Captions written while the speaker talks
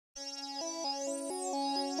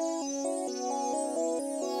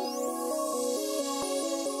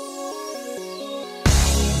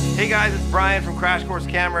Hey guys, it's Brian from Crash Course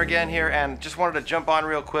Camera again here, and just wanted to jump on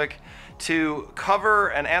real quick to cover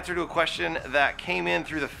an answer to a question that came in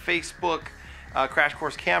through the Facebook Crash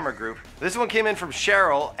Course Camera group. This one came in from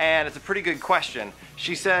Cheryl, and it's a pretty good question.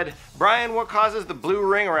 She said, Brian, what causes the blue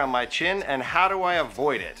ring around my chin, and how do I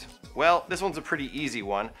avoid it? Well, this one's a pretty easy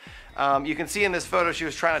one. You can see in this photo she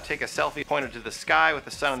was trying to take a selfie pointed to the sky with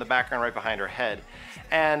the sun in the background right behind her head.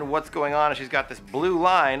 And what's going on is she's got this blue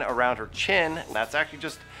line around her chin. That's actually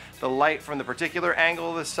just the light from the particular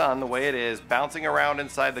angle of the sun, the way it is, bouncing around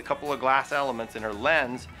inside the couple of glass elements in her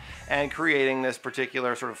lens and creating this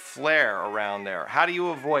particular sort of flare around there. How do you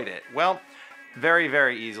avoid it? Well, very,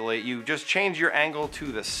 very easily. You just change your angle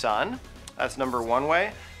to the sun. That's number one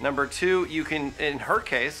way. Number two, you can, in her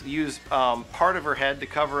case, use part of her head to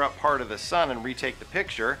cover up part of the sun and retake the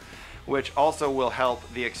picture, which also will help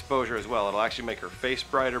the exposure as well. It'll actually make her face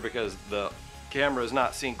brighter because the camera is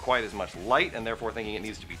not seeing quite as much light and therefore thinking it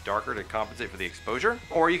needs to be darker to compensate for the exposure.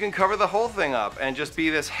 Or you can cover the whole thing up and just be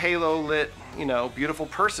this halo lit, you know, beautiful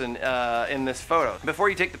person in this photo. Before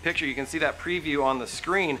you take the picture, you can see that preview on the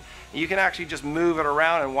screen. You can actually just move it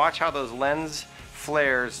around and watch how those lens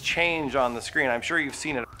flares change on the screen. I'm sure you've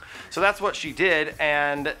seen it. So that's what she did,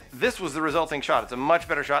 and this was the resulting shot. It's a much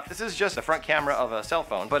better shot. This is just the front camera of a cell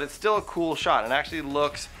phone, but it's still a cool shot and actually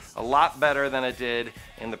looks a lot better than it did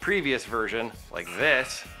in the previous version, like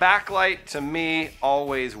this. Backlight, to me,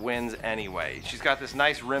 always wins anyway. She's got this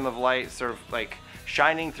nice rim of light sort of like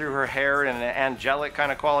shining through her hair in an angelic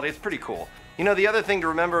kind of quality. It's pretty cool. You know, the other thing to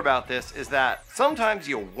remember about this is that sometimes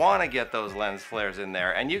you want to get those lens flares in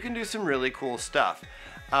there, and you can do some really cool stuff.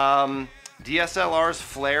 DSLRs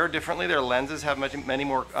flare differently. Their lenses have many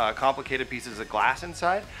more complicated pieces of glass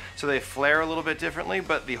inside, so they flare a little bit differently,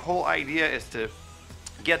 but the whole idea is to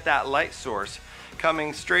get that light source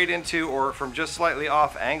coming straight into or from just slightly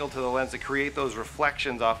off angle to the lens to create those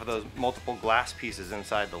reflections off of those multiple glass pieces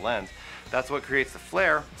inside the lens. That's what creates the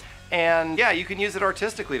flare. And yeah, you can use it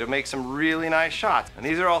artistically to make some really nice shots. And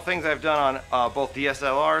these are all things I've done on both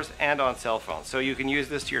DSLRs and on cell phones. So you can use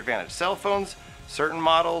this to your advantage. Cell phones, certain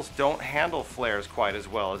models don't handle flares quite as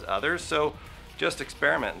well as others, so just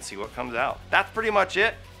experiment and see what comes out. That's pretty much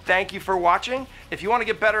it. Thank you for watching. If you want to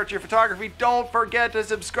get better at your photography, don't forget to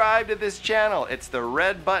subscribe to this channel. It's the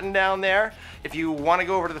red button down there. If you want to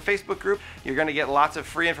go over to the Facebook group, you're going to get lots of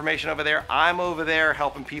free information over there. I'm over there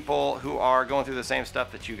helping people who are going through the same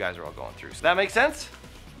stuff that you guys are all going through. So that makes sense?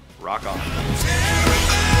 Rock on.